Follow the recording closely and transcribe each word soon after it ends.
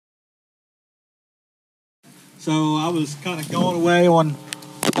So I was kind of going away on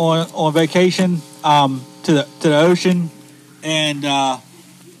vacation to the ocean, and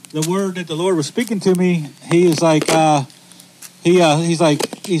the word that the Lord was speaking to me, He is like he's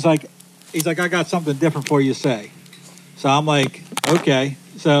like I got something different for you to say. So I'm like, okay.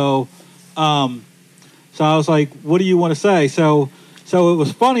 So I was like, what do you want to say? So it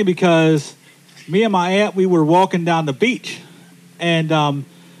was funny because me and my aunt, we were walking down the beach, and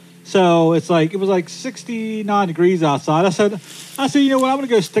so it was like 69 degrees outside. I said, you know what? I'm gonna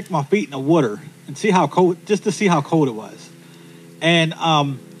go stick my feet in the water and see how cold, just to see how cold it was. And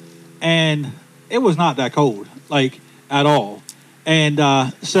it was not that cold, like at all. And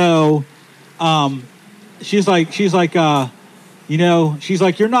she's like,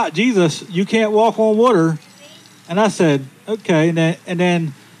 you're not Jesus. You can't walk on water. And I said, okay. And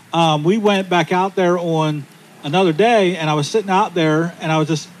then we went back out there on another day, and I was sitting out there, and I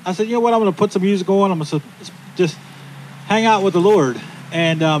said, you know what? I'm going to put some music on. I'm going to just hang out with the Lord.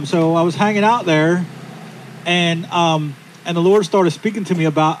 And so I was hanging out there, and the Lord started speaking to me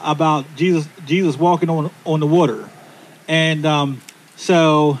about Jesus walking on the water. And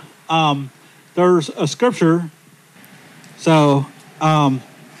so there's a scripture. So in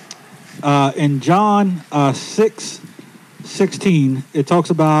John 6:16, it talks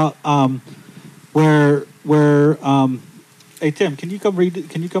about where hey Tim, can you come read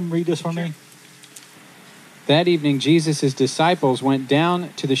this for me? That evening, Jesus' disciples went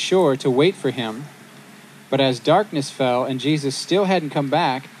down to the shore to wait for him. But as darkness fell and Jesus still hadn't come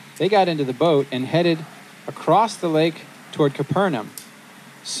back, they got into the boat and headed across the lake toward Capernaum.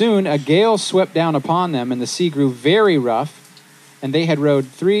 Soon a gale swept down upon them, and the sea grew very rough, and they had rowed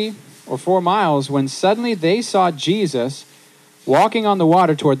 3 or 4 miles when suddenly they saw Jesus walking on the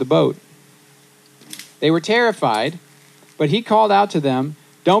water toward the boat. They were terrified, but he called out to them,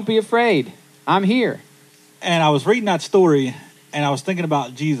 "Don't be afraid, I'm here." And I was reading that story, and I was thinking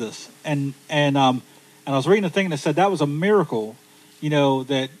about Jesus, and I was reading a thing that said that was a miracle,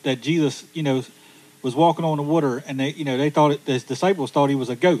 that Jesus, was walking on the water, and they thought his disciples thought he was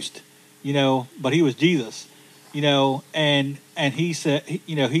a ghost, but he was Jesus, and he said,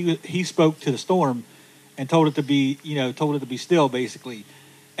 he spoke to the storm and told it to be still, basically.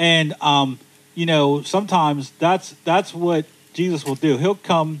 And sometimes that's what Jesus will do. He'll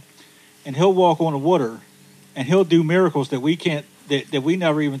come and he'll walk on the water, and he'll do miracles that we can't, that we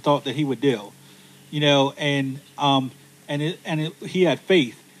never even thought that he would do, he had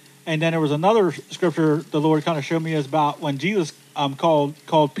faith. And then there was another scripture the Lord kind of showed me is about when Jesus called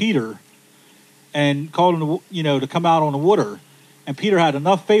Peter and called him to come out on the water, and Peter had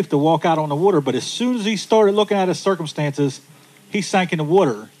enough faith to walk out on the water. But as soon as he started looking at his circumstances, he sank in the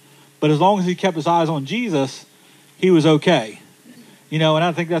water. But as long as he kept his eyes on Jesus, he was okay. And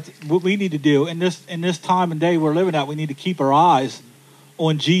I think that's what we need to do in this time and day we're living at. We need to keep our eyes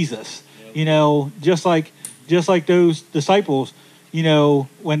on Jesus. Just like those disciples,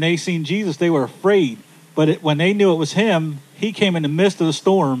 when they seen Jesus, they were afraid. But when they knew it was him, he came in the midst of the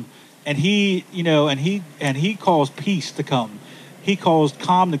storm, and he caused peace to come. He caused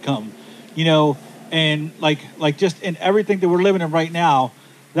calm to come. And like just in everything that we're living in right now,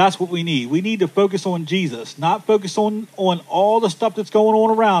 that's what we need. We need to focus on Jesus, not focus on all the stuff that's going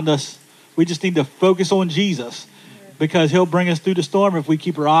on around us. We just need to focus on Jesus, because he'll bring us through the storm if we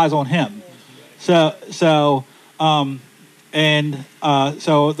keep our eyes on him. So that's all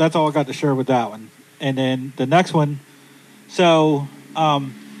I got to share with that one. And then the next one, because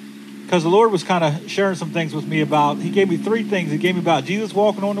the Lord was kind of sharing some things with me about, he gave me 3 things. He gave me about Jesus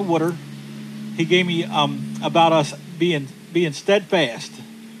walking on the water. He gave me about us being steadfast,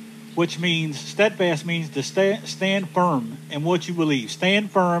 which means steadfast means to stand firm in what you believe.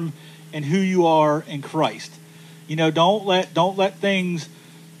 Stand firm in who you are in Christ. Don't let things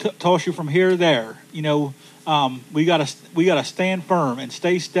toss you from here to there. We gotta stand firm and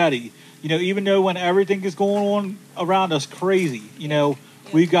stay steady. Even though when everything is going on around us crazy,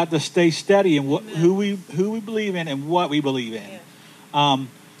 we've got to stay steady in who we believe in and what we believe in. And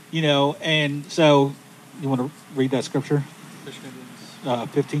so you want to read that scripture?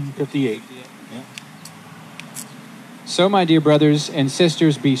 15:58. Yeah. So, my dear brothers and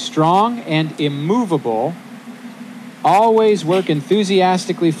sisters, be strong and immovable. Always work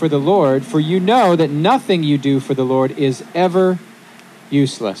enthusiastically for the Lord, for you know that nothing you do for the Lord is ever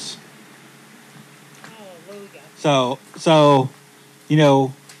useless. So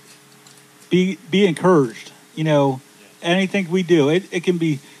be encouraged. Anything we do, it can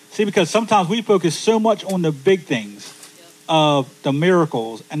be, because sometimes we focus so much on the big things of the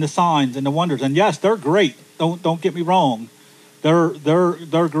miracles and the signs and the wonders. And yes, they're great. Don't get me wrong. They're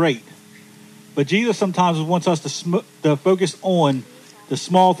great. But Jesus sometimes wants us to focus on the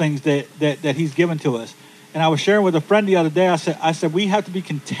small things that He's given to us. And I was sharing with a friend the other day. I said we have to be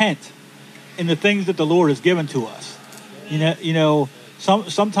content in the things that the Lord has given to us.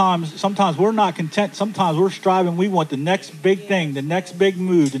 Sometimes we're not content. Sometimes we're striving. We want the next big thing, the next big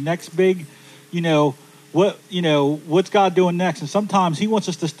move, the next big, what's God doing next? And sometimes He wants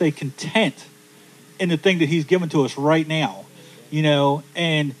us to stay content in the thing that He's given to us right now.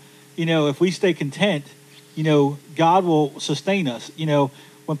 If we stay content, God will sustain us.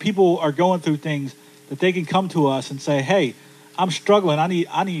 When people are going through things, that they can come to us and say, "Hey, I'm struggling. I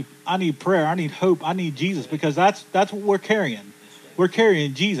need prayer. I need hope. I need Jesus," because that's what we're carrying. We're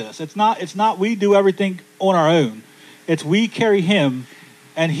carrying Jesus. It's not we do everything on our own. It's we carry Him,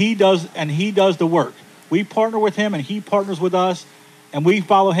 and He does the work. We partner with Him, and He partners with us, and we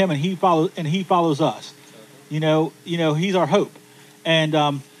follow Him, and He follows us. He's our hope,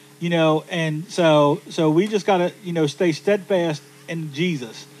 and so we just gotta stay steadfast in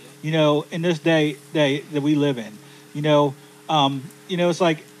Jesus. In this day that we live in. It's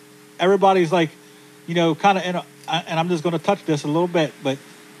like everybody's like, kind of in a, and I'm just going to touch this a little bit, but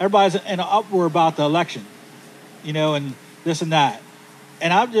everybody's in an uproar about the election, and this and that.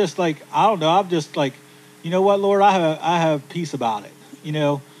 And I'm just like, I don't know. I'm just like, you know what, Lord, I have peace about it.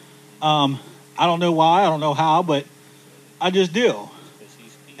 I don't know why, I don't know how, but I just do.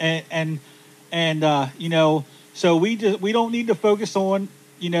 And so we don't need to focus on,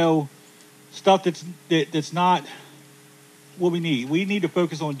 stuff that's not what we need. We need to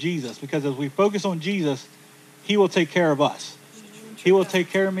focus on Jesus, because as we focus on Jesus, He will take care of us. He will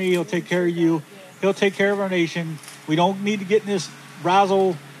take care of me. He'll take care of you. He'll take care of our nation. We don't need to get in this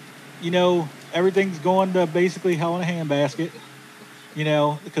razzle, everything's going to basically hell in a handbasket,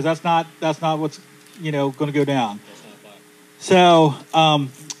 because that's not what's, going to go down. So, and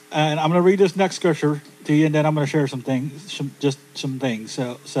I'm going to read this next scripture to you, and then I'm going to share some things.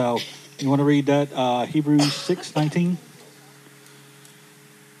 So you want to read that, Hebrews 6:19?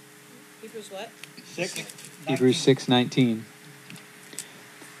 Hebrews what? 6. Hebrews 6:19.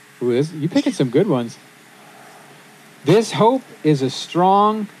 Ooh, you picking some good ones. This hope is a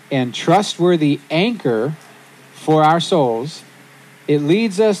strong and trustworthy anchor for our souls. It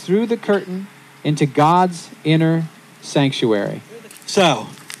leads us through the curtain into God's inner sanctuary. So,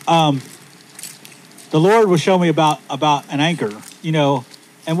 the Lord will show me about an anchor,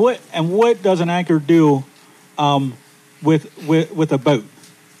 and what does an anchor do with a boat?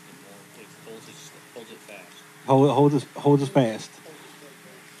 Holds it fast. Holds us fast.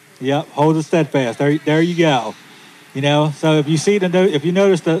 Yep, holds us steadfast. There you go. So if you see if you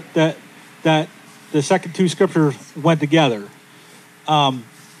notice that the second two scriptures went together,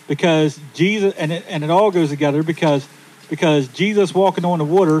 because Jesus and it all goes together because Jesus walking on the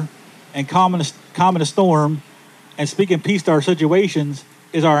water and calming a storm and speaking peace to our situations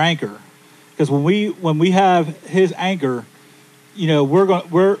is our anchor. Because when we have His anchor, we're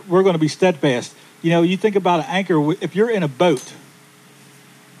going to be steadfast. You think about an anchor. If you're in a boat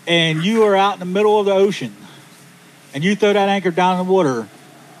and you are out in the middle of the ocean and you throw that anchor down in the water,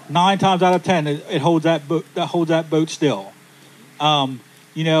 9 times out of 10 it holds that boat still. And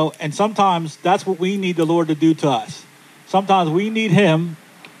sometimes that's what we need the Lord to do to us. Sometimes we need Him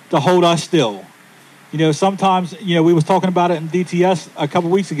to hold us still. Sometimes, we was talking about it in DTS a couple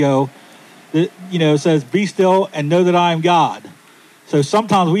weeks ago. That, it says, "Be still and know that I am God." So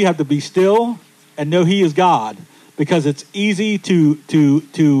sometimes we have to be still and know He is God, because it's easy to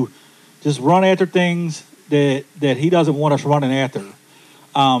just run after things that He doesn't want us running after.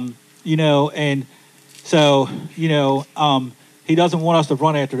 And so, He doesn't want us to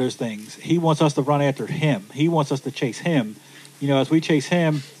run after those things. He wants us to run after Him. He wants us to chase Him. As we chase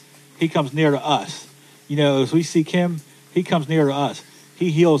Him, He comes near to us. As we seek Him, He comes near to us.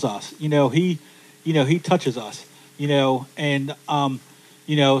 He heals us. He touches us. He's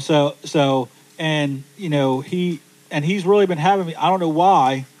really been having me. I don't know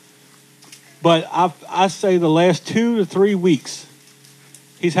why, but I say the last 2 to 3 weeks,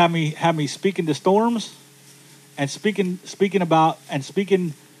 He's had me speaking to storms, and speaking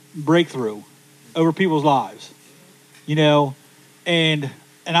breakthrough over people's lives. And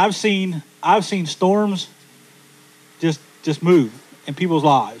I've seen storms just move in people's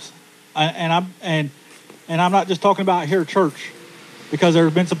lives, and I'm not just talking about here at church, because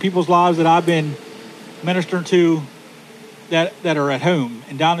there's been some people's lives that I've been ministering to that are at home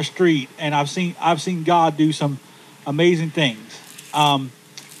and down the street, and I've seen God do some amazing things.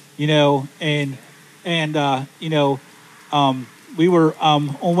 We were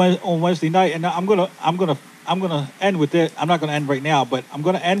on Wednesday night, and I'm gonna end with it. I'm not gonna end right now, but I'm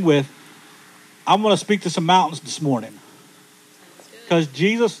gonna end with I'm going to speak to some mountains this morning. Because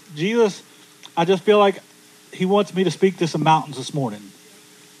Jesus, I just feel like he wants me to speak to some mountains this morning.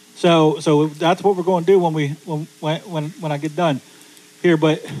 So that's what we're going to do when I get done here.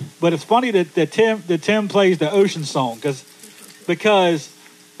 But it's funny that Tim plays the ocean song because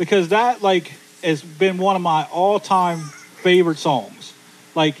that like has been one of my all-time favorite songs.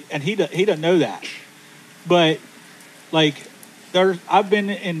 Like, and he doesn't know that, but like I've been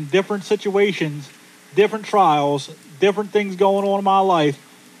in different situations, different trials, different things going on in my life,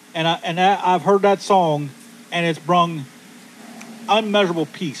 and I've heard that song, and it's brung unmeasurable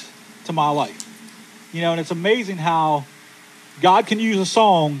peace to my life. You know, and it's amazing how God can use a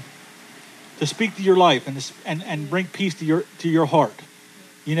song to speak to your life and bring peace to your heart.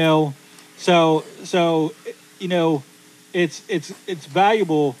 You know, so you know, it's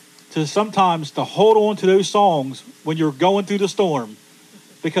valuable to sometimes to hold on to those songs when you're going through the storm,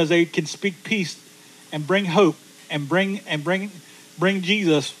 because they can speak peace and bring hope and bring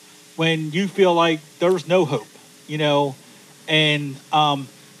Jesus when you feel like there's no hope. You know, and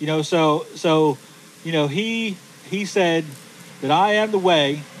you know, so you know, he said that I am the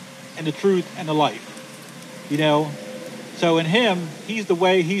way and the truth and the life. You know, so in him, he's the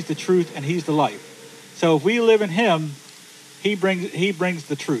way, he's the truth, and he's the life. So if we live in him, he brings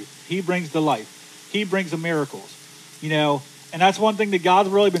the truth, he brings the life, he brings the miracles. You know, and that's one thing that God's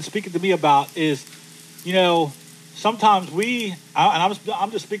really been speaking to me about is, you know, sometimes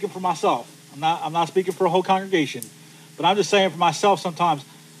I'm just speaking for myself. I'm not speaking for a whole congregation, but I'm just saying for myself. Sometimes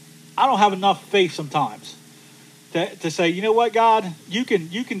I don't have enough faith sometimes to say, you know what, God, you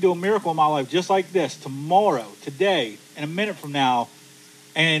can do a miracle in my life just like this tomorrow, today, in a minute from now,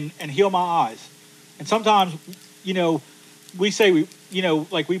 and heal my eyes. And sometimes, you know, we say we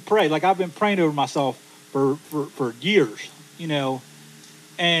pray, like I've been praying over myself for years, you know,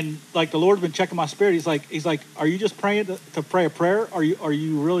 and like the Lord's been checking my spirit. He's like, are you just praying to pray a prayer? Or are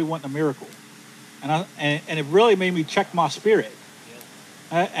you really wanting a miracle? And it really made me check my spirit.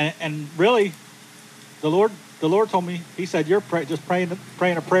 And really, the Lord told me, he said, you're just praying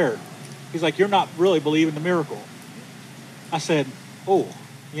a prayer. He's like, you're not really believing the miracle. I said, oh,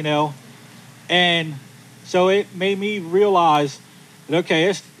 you know, and so it made me realize that,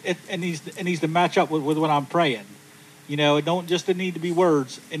 okay, it needs to match up with what I'm praying. You know, it don't just need to be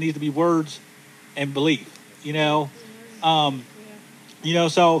words. It needs to be words and belief, you know. You know,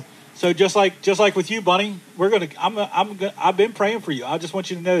 so just like with you, Bunny, I've been praying for you. I just want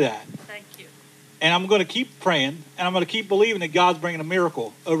you to know that. Thank you. And I'm going to keep praying, and I'm going to keep believing that God's bringing a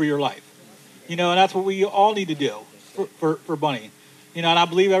miracle over your life. You know, and that's what we all need to do for Bunny. You know, and I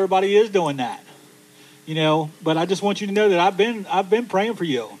believe everybody is doing that. You know, but I just want you to know that I've been praying for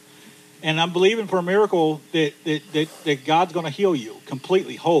you, and I'm believing for a miracle that God's going to heal you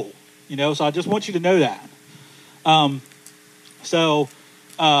completely whole. You know, so I just want you to know that.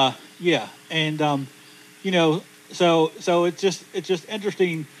 Yeah, and you know, so it's just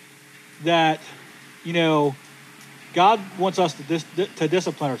interesting that, you know, God wants us to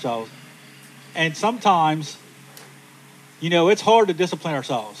discipline ourselves, and sometimes, you know, it's hard to discipline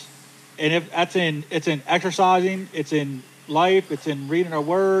ourselves, and if it's in exercising, it's in life, it's in reading our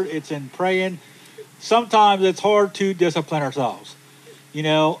word, it's in praying. Sometimes it's hard to discipline ourselves, you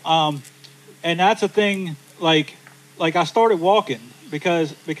know, and that's a thing. Like I started walking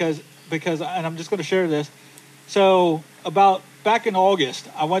because, and I'm just going to share this. So about back in August,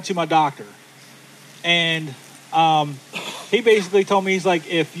 I went to my doctor, and he basically told me, he's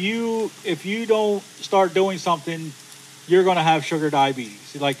like, if you don't start doing something, you're going to have sugar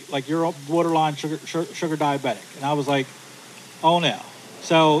diabetes. Like you're borderline sugar diabetic. And I was like, oh no.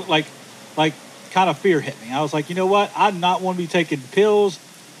 So like kind of fear hit me. I was like, you know what? I do not want to be taking pills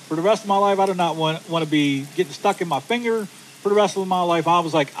for the rest of my life. I do not want to be getting stuck in my finger for the rest of my life. I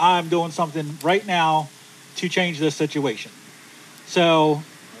was like, I'm doing something right now to change this situation. So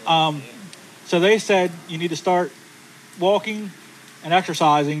they said you need to start walking and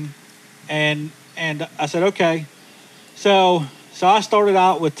exercising, and I said okay. So I started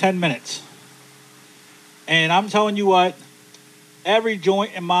out with 10 minutes, and I'm telling you what, every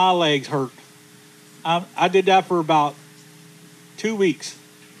joint in my legs hurt. I did that for about 2 weeks.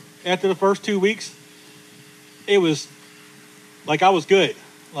 After the first 2 weeks, it was like I was good.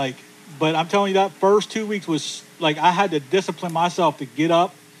 But I'm telling you, that first 2 weeks was like I had to discipline myself to get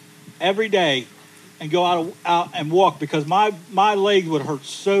up every day and go out and walk, because my legs would hurt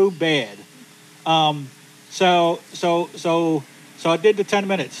so bad. So I did the 10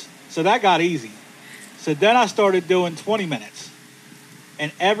 minutes. So that got easy. So then I started doing 20 minutes.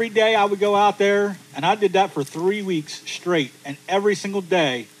 And every day I would go out there, and I did that for 3 weeks straight. And every single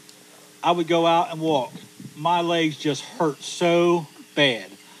day I would go out and walk. My legs just hurt so bad.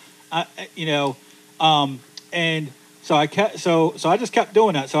 And so I just kept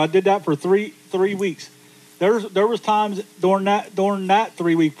doing that. So I did that for three weeks. There was times during that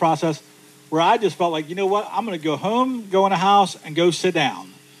 3-week process where I just felt like, you know what, I'm going to go home, go in the house, and go sit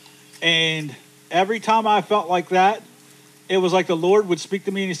down. And every time I felt like that, it was like the Lord would speak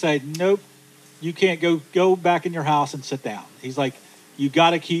to me and He said, nope, you can't go back in your house and sit down. He's like, you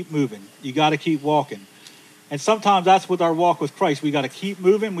got to keep moving. You got to keep walking. And sometimes that's with our walk with Christ. We got to keep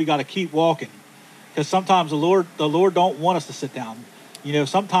moving. We got to keep walking. Because sometimes the Lord don't want us to sit down.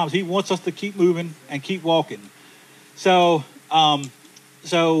 Sometimes He wants us to keep moving and keep walking. So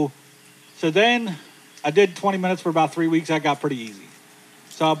then I did 20 minutes for about 3 weeks. That got pretty easy.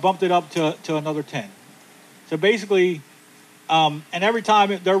 So I bumped it up to another 10. So basically, and every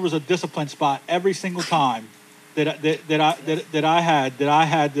time there was a discipline spot, every single time that I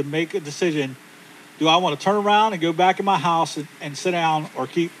had to make a decision. Do I want to turn around and go back in my house and sit down, or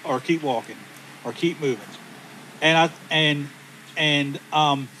keep walking, or keep moving? So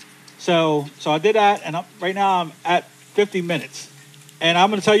I did that, and right now I'm at 50 minutes, and I'm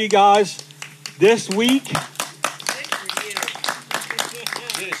going to tell you guys, this week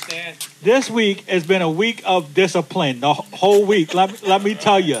has been a week of discipline. The whole week. Let me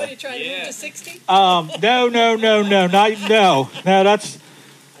tell you. What, are you trying to move to 60? No. That's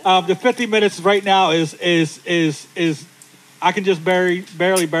the 50 minutes right now is I can just barely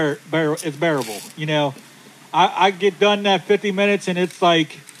bear. It's bearable. I get done that 50 minutes, and it's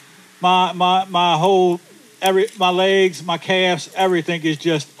like my whole my legs, my calves, everything is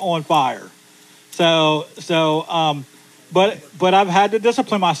just on fire. But I've had to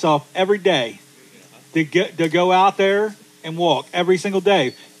discipline myself every day to go out there and walk every single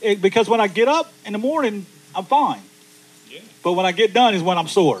day. Because when I get up in the morning, I'm fine. Yeah. But when I get done is when I'm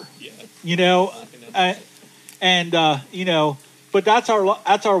sore. Yeah. But that's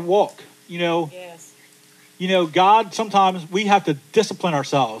our walk. Yes. God, sometimes we have to discipline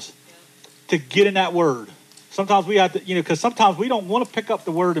ourselves to get in that word. Sometimes we have to, because sometimes we don't want to pick up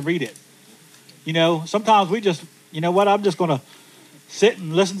the word and read it. Sometimes we just, I'm just going to sit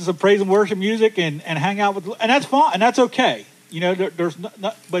and listen to some praise and worship music and hang out with, and that's fine, and that's okay.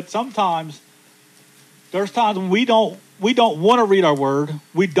 But sometimes there's times when we don't want to read our word,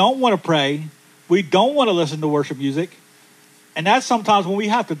 we don't want to pray, we don't want to listen to worship music, and that's sometimes when we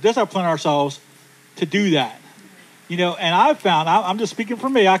have to discipline ourselves to do that. And I've found, I'm just speaking for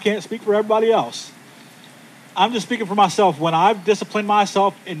me, I can't speak for everybody else. I'm just speaking for myself. When I've disciplined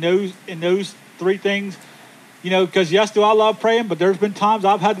myself in those three things, because yes, do I love praying, but there's been times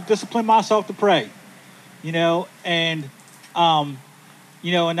I've had to discipline myself to pray,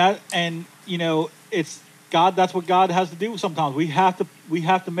 it's God. That's what God has to do. Sometimes we have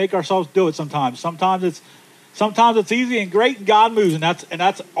to make ourselves do it. Sometimes it's easy and great, and God moves, and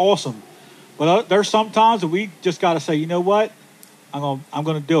that's awesome. But there's some times that we just got to say, you know what, I'm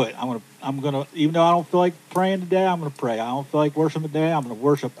going to do it. I'm going to, even though I don't feel like praying today, I'm going to pray. I don't feel like worshiping today, I'm going to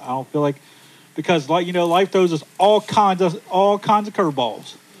worship. I don't feel like, because life throws us all kinds of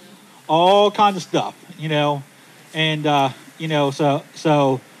curveballs, all kinds of stuff, and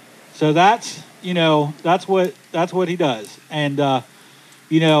so that's what He does, and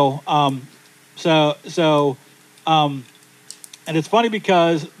and it's funny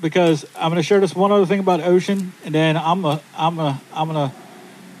because I'm going to share this one other thing about Ocean, and then I'm gonna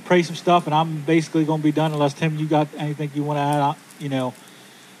pray some stuff, and I'm basically going to be done unless, Tim, you got anything you want to add.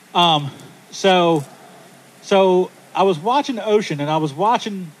 So I was watching the ocean, and I was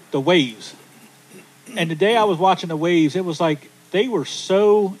watching the waves, and the day I was watching the waves, it was like they were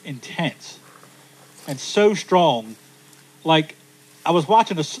so intense and so strong. Like I was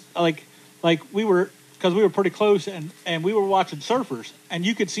watching because we were pretty close, and we were watching surfers, and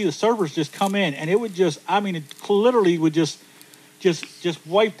you could see the surfers just come in, and it would just, it literally would just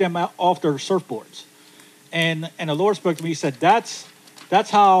wipe them out off their surfboards. And the Lord spoke to me. He said, that's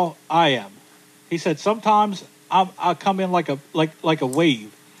how I am. He said, sometimes I come in like a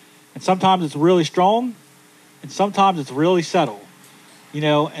wave, and sometimes it's really strong, and sometimes it's really settled,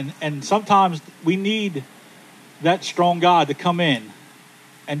 and sometimes we need that strong God to come in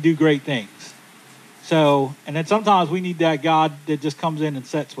and do great things. So, and then sometimes we need that God that just comes in and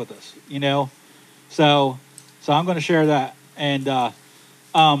sits with us, So I'm going to share that. And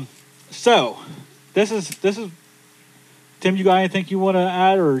so this is Tim, you got anything you want to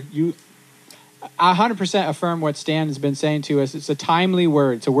add, or you? I 100% affirm what Stan has been saying to us. It's a timely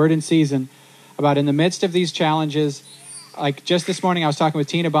word. It's a word in season about in the midst of these challenges. Like just this morning, I was talking with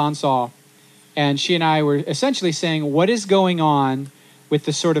Tina Bonsall, and she and I were essentially saying, what is going on with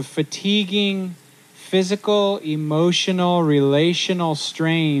the sort of fatiguing physical, emotional, relational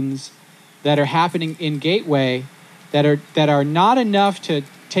strains that are happening in Gateway that are not enough to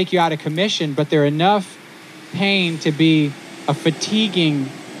take you out of commission, but they're enough pain to be a fatiguing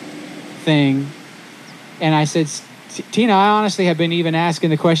thing. And I said, Tina, I honestly have been even asking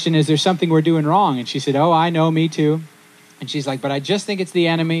the question, is there something we're doing wrong? And she said, oh, I know, me too. And she's like, but I just think it's the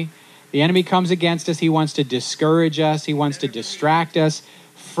enemy. The enemy comes against us. He wants to discourage us. He wants to distract us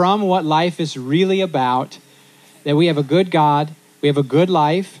from what life is really about, that we have a good God, we have a good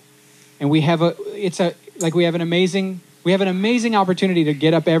life, and we have an amazing opportunity to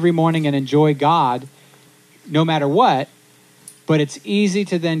get up every morning and enjoy God no matter what, but it's easy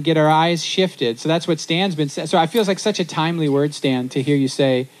to then get our eyes shifted. So that's what Stan's been saying. So I feel like such a timely word, Stan, to hear you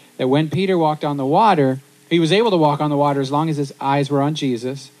say that when Peter walked on the water, he was able to walk on the water as long as his eyes were on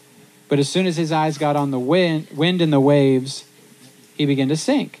Jesus. But as soon as his eyes got on the wind and the waves, he began to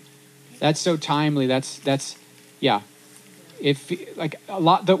sink. That's so timely. That's yeah. If like a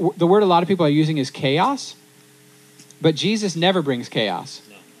lot, the word a lot of people are using is chaos, but Jesus never brings chaos.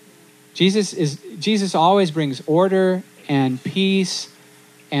 No. Jesus always brings order and peace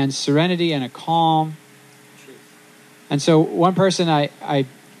and serenity and a calm. True. And so one person I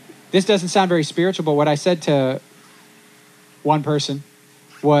this doesn't sound very spiritual, but what I said to one person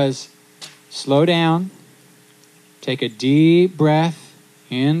was, slow down, take a deep breath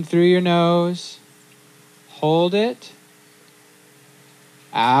in through your nose, hold it,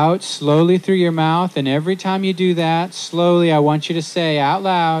 out slowly through your mouth, and every time you do that, slowly, I want you to say out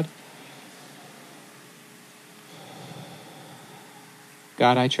loud,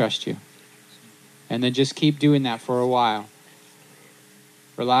 God, I trust you. And then just keep doing that for a while.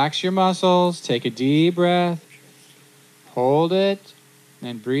 Relax your muscles, take a deep breath, hold it, and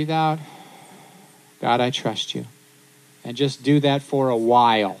then breathe out, God, I trust you. And just do that for a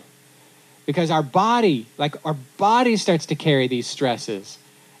while. Because our body starts to carry these stresses.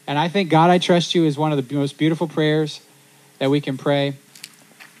 And I think God, I trust you is one of the most beautiful prayers that we can pray.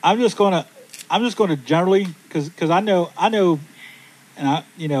 I'm just going to generally, because I know, and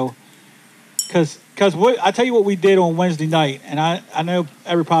because what I tell you what we did on Wednesday night, and I know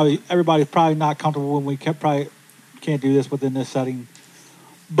everybody's probably not comfortable when we probably can't do this within this setting,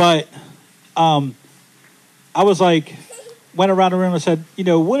 but I was like, went around the room and said,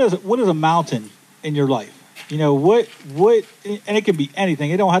 what is a mountain in your life? What, and it can be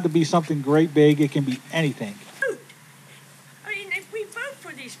anything. It don't have to be something great big. It can be anything. I mean, we vote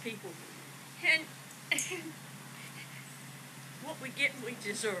for these people, and what we get, we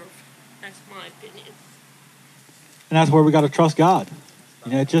deserve. That's my opinion. And that's where we got to trust God.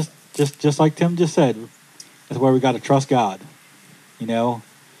 Just like Tim just said, that's where we got to trust God.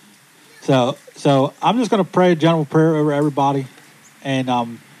 So I'm just going to pray a general prayer over everybody, and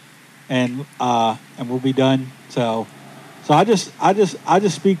we'll be done. So I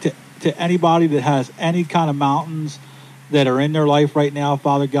just speak to anybody that has any kind of mountains that are in their life right now,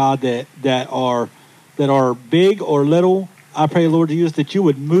 Father God, that are big or little. I pray, Lord Jesus, that you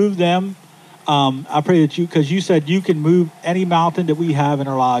would move them. I pray that because you said you can move any mountain that we have in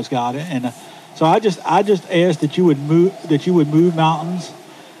our lives, God, and so I just ask that you would move mountains.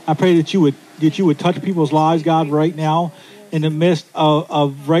 I pray that you would touch people's lives, God, right now, in the midst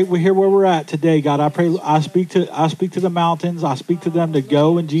of right here where we're at today, God. I speak to the mountains. I speak to them to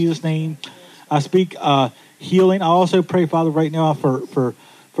go in Jesus' name. I speak healing. I also pray, Father, right now for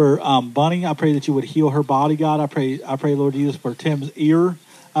Bunny. I pray that you would heal her body, God. I pray, Lord Jesus, for Tim's ear.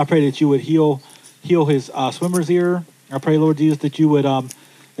 I pray that you would heal his swimmer's ear. I pray, Lord Jesus, that you would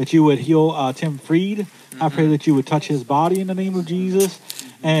heal Tim Freed. Mm-hmm. I pray that you would touch his body in the name of Jesus.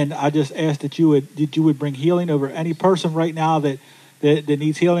 And I just ask that you would bring healing over any person right now that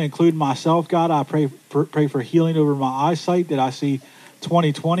needs healing, including myself, God. I pray for healing over my eyesight, that I see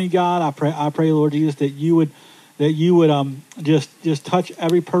 20/20, God. I pray, Lord Jesus, that you would just touch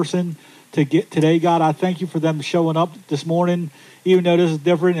every person to get today, God. I thank you for them showing up this morning, even though this is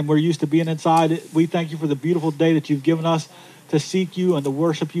different and we're used to being inside. We thank you for the beautiful day that you've given us to seek you and to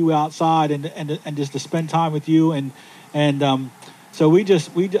worship you outside and just to spend time with you so I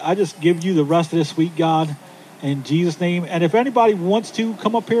just give you the rest of this week, God, in Jesus' name. And if anybody wants to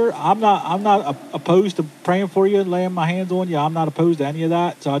come up here, I'm not opposed to praying for you and laying my hands on you. I'm not opposed to any of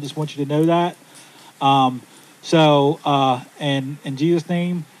that. So I just want you to know that. And in Jesus'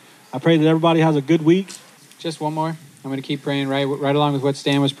 name, I pray that everybody has a good week. Just one more. I'm going to keep praying right along with what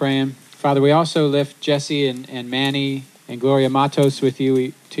Stan was praying. Father, we also lift Jesse and Manny and Gloria Matos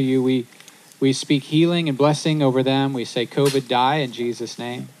to you. We speak healing and blessing over them. We say COVID die in Jesus'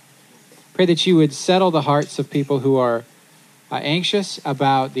 name. Pray that you would settle the hearts of people who are anxious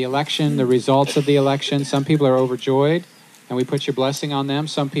about the election, the results of the election. Some people are overjoyed, and we put your blessing on them.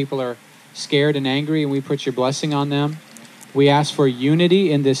 Some people are scared and angry, and we put your blessing on them. We ask for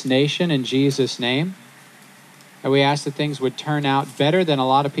unity in this nation in Jesus' name. And we ask that things would turn out better than a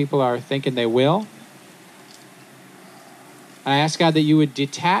lot of people are thinking they will. I ask, God, that you would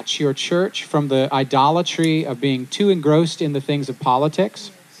detach your church from the idolatry of being too engrossed in the things of politics,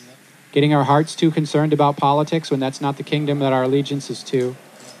 getting our hearts too concerned about politics when that's not the kingdom that our allegiance is to.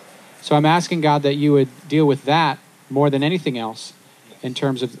 So I'm asking, God, that you would deal with that more than anything else in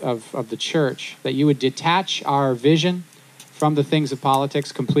terms of the church, that you would detach our vision from the things of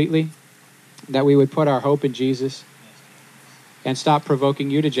politics completely, that we would put our hope in Jesus and stop provoking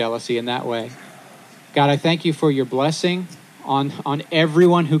you to jealousy in that way. God, I thank you for your blessing on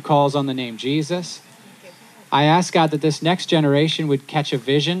everyone who calls on the name Jesus. I ask, God, that this next generation would catch a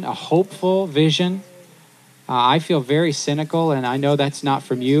vision, a hopeful vision. I feel very cynical, and I know that's not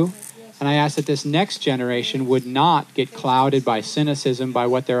from you. And I ask that this next generation would not get clouded by cynicism, by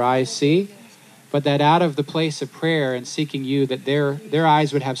what their eyes see, but that out of the place of prayer and seeking you, that their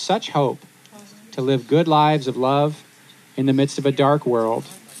eyes would have such hope to live good lives of love in the midst of a dark world.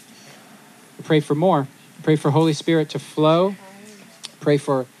 I pray for more. I pray for Holy Spirit to flow. Pray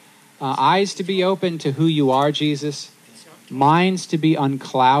for eyes to be open to who you are, Jesus. Minds to be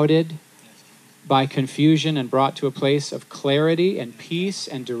unclouded by confusion and brought to a place of clarity and peace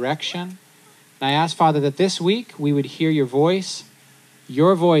and direction. And I ask, Father, that this week we would hear your voice.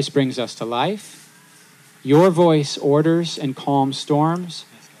 Your voice brings us to life. Your voice orders and calms storms.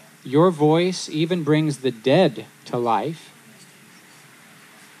 Your voice even brings the dead to life.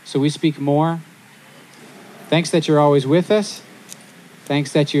 So we speak more. Thanks that you're always with us.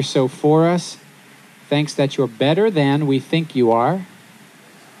 Thanks that you're so for us. Thanks that you're better than we think you are.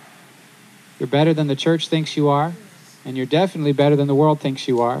 You're better than the church thinks you are. And you're definitely better than the world thinks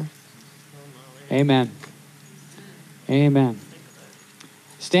you are. Amen. Amen.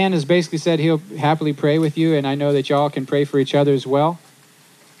 Stan has basically said he'll happily pray with you, and I know that y'all can pray for each other as well.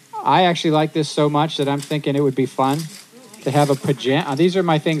 I actually like this so much that I'm thinking it would be fun to have a pajama. These are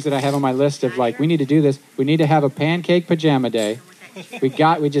my things that I have on my list of like, we need to do this. We need to have a pancake pajama day. We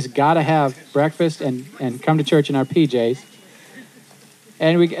just got to have breakfast and come to church in our PJs.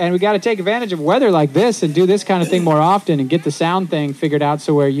 And we got to take advantage of weather like this and do this kind of thing more often and get the sound thing figured out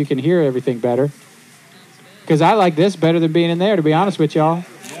so where you can hear everything better. Because I like this better than being in there, to be honest with y'all.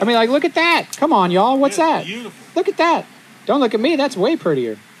 I mean, like, look at that. Come on, y'all. What's that? Beautiful. Look at that. Don't look at me. That's way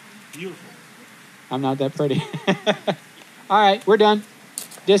prettier. Beautiful. I'm not that pretty. All right, we're done.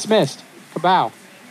 Dismissed. Kabow.